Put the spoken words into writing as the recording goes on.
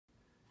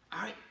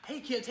Hey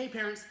kids, hey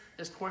parents,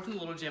 it's Corey from the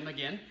Little Gym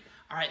again.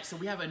 All right, so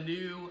we have a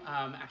new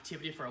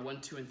activity for our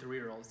 1, 2, and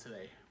 3-year-olds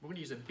today. We're gonna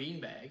use a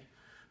beanbag,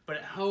 but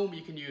at home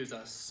you can use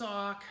a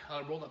sock,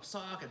 a rolled up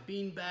sock, a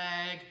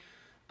beanbag,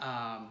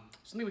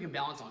 something we can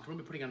balance on. We're gonna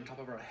be putting it on top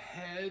of our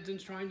heads and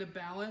trying to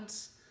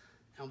balance.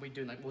 And we'll be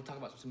doing we'll talk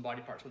about some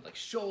body parts with like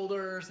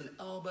shoulders and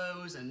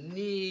elbows and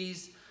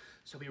knees.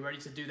 So be ready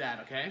to do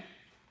that, okay?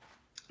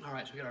 All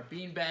right, so we got our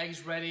bean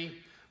bags ready.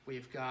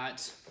 We've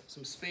got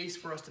some space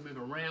for us to move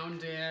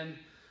around in.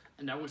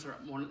 And now we're gonna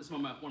start one of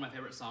my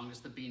favorite songs,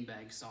 the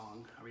beanbag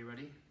song. Are we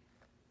ready?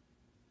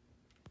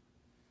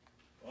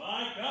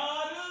 I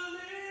gotta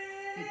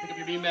live. Pick up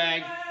your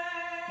beanbag,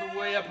 the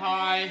way up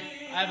high.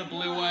 I have a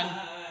blue one.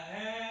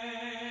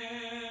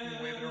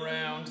 Wave it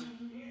around.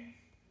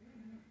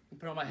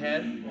 Put it on my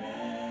head.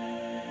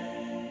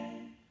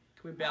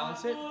 Can we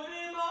balance it?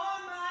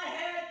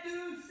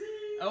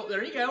 Oh,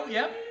 there you go.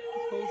 Yep.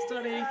 Hold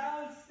steady.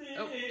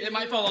 Oh, it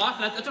might fall off.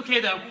 That's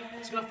okay though.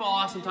 It's gonna fall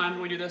off sometimes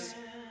when we do this.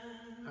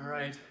 All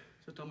right.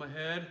 Just on my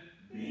head.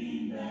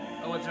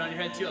 Oh, it's on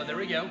your head too. Oh, there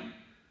we go.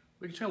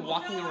 We can try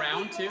walking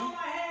around too.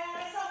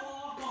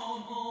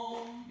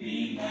 There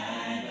we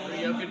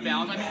go. Good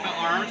balance. I keep my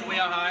arms way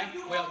out high,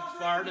 way out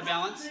far to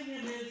balance. There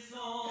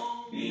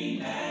we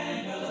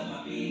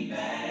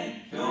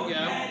go.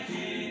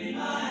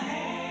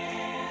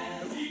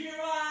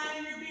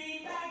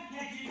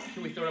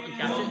 Can we throw it up and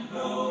catch it?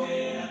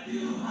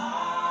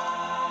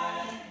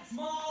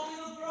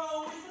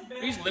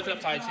 We just lift it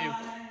up high too.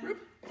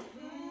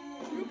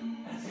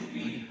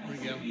 There we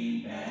go.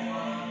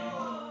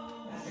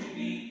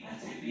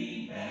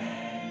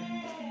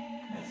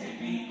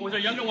 With our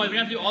younger ones, we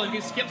have to do all. You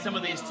can skip some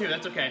of these too.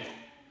 That's okay.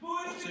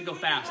 So we go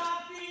fast.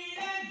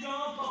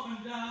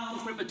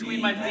 Put it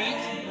between my feet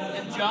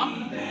and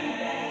jump.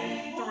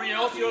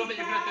 3-year-olds, you're good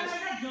at this.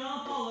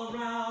 Jump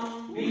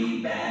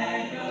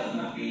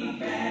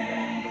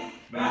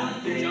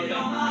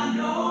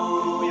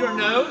down. With your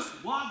nose.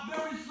 Walk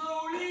very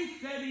slowly,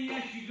 steady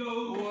as you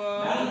go.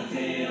 Whoa.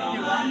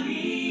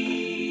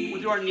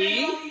 With your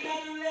knee.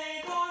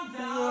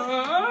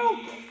 Whoa.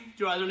 Do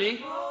your other knee.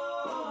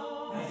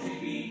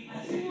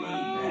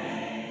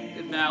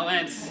 Good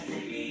balance.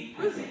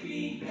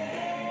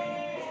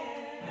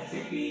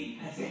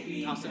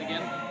 Toss it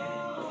again.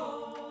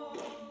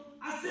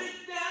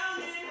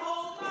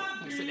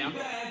 Sit down.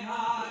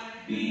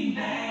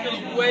 Get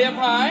it way up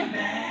high.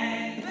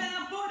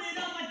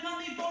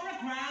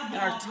 And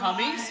our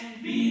tummies.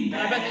 And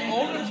I bet the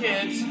older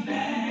kids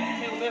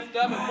can lift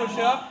up and push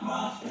up.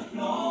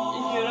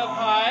 And get up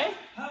high.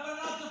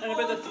 And I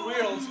bet the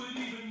 3-year-olds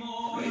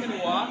can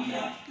walk.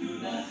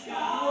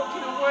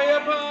 Walking way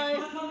up high.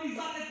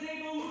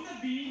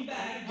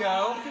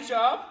 Go. Good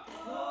job.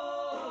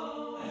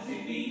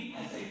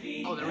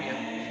 Oh, there we go.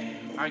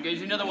 All right,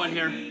 guys, another one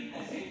here.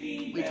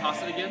 We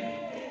toss it again.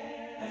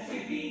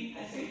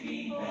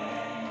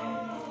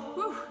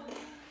 Woo.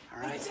 All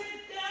right.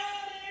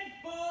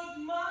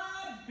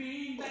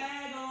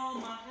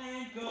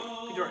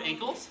 Do our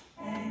ankles.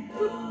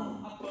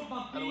 I put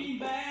my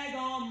beanbag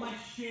on my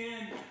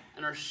shin.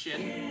 And our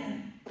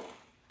shin.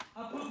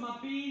 I put my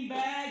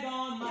beanbag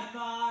on my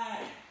thigh.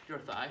 Your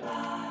thigh.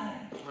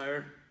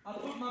 Higher. I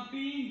put my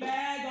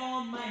beanbag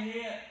on my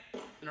hip.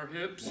 And our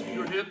hips.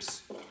 Your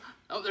hips.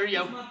 Oh, there you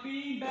I go. put my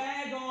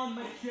beanbag on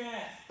my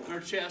chest. And our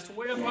chest.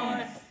 Way up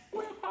high.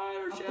 Way up high.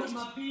 Our I put chest.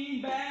 my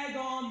beanbag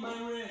on my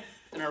wrist.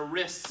 And our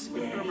wrists. We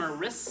put on our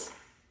wrists.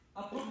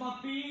 I put my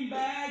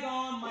beanbag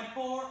on my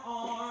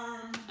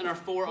forearm. And our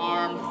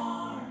forearm.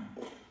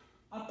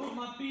 I put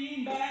my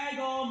beanbag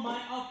on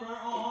my upper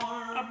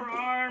arm. Upper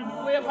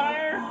arm. Way up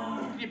higher.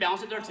 Can you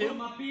balance it there I put too?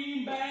 my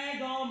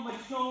beanbag on my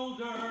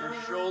shoulder. Our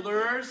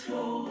shoulders.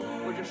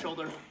 Where's your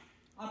shoulder?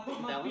 I put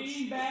my Balance.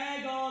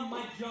 beanbag on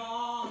my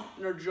jaw.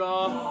 And our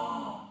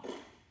jaw.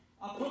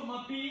 I put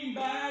my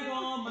beanbag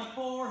on my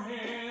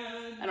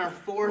forehead. And our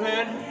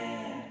forehead.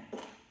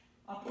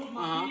 I put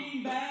my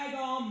beanbag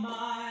on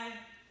my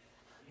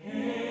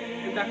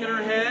head. And back at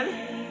our head.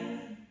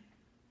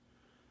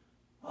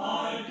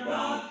 I've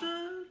got a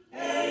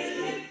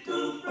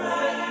little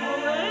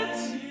Alright.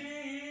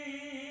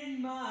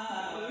 in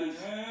my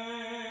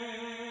hand.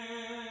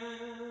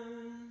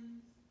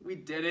 We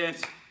did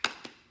it.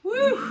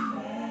 Woo!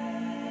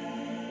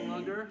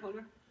 Longer.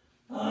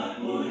 I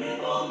put it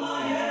on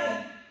my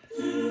head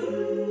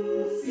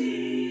to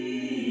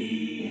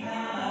see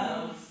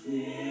how still.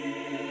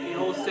 Can you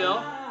hold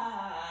still?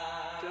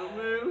 Don't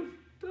move.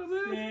 Don't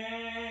move.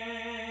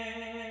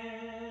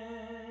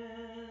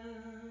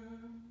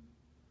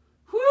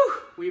 Whew!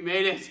 We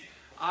made it.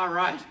 All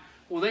right.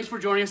 Well, thanks for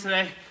joining us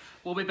today.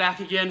 We'll be back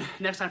again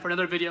next time for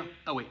another video.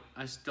 Oh, wait.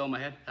 I'm still in my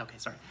head? Okay,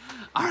 sorry.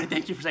 All right.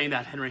 Thank you for saying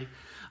that, Henry.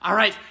 All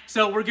right.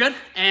 So we're good,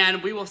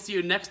 and we will see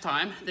you next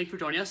time. Thank you for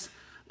joining us.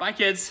 Bye,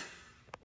 kids.